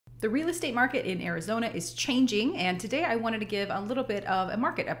The real estate market in Arizona is changing, and today I wanted to give a little bit of a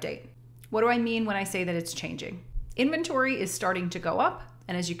market update. What do I mean when I say that it's changing? Inventory is starting to go up,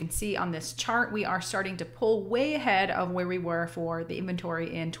 and as you can see on this chart, we are starting to pull way ahead of where we were for the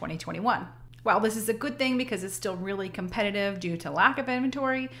inventory in 2021. While this is a good thing because it's still really competitive due to lack of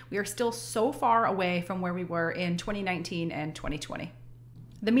inventory, we are still so far away from where we were in 2019 and 2020.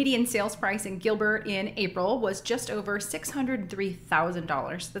 The median sales price in Gilbert in April was just over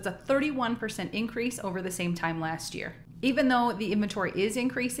 $603,000. That's a 31% increase over the same time last year. Even though the inventory is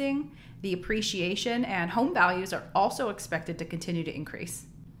increasing, the appreciation and home values are also expected to continue to increase.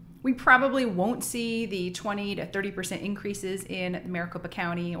 We probably won't see the 20 to 30% increases in Maricopa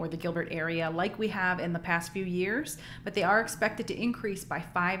County or the Gilbert area like we have in the past few years, but they are expected to increase by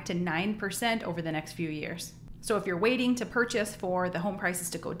 5 to 9% over the next few years. So if you're waiting to purchase for the home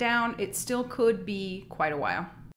prices to go down, it still could be quite a while.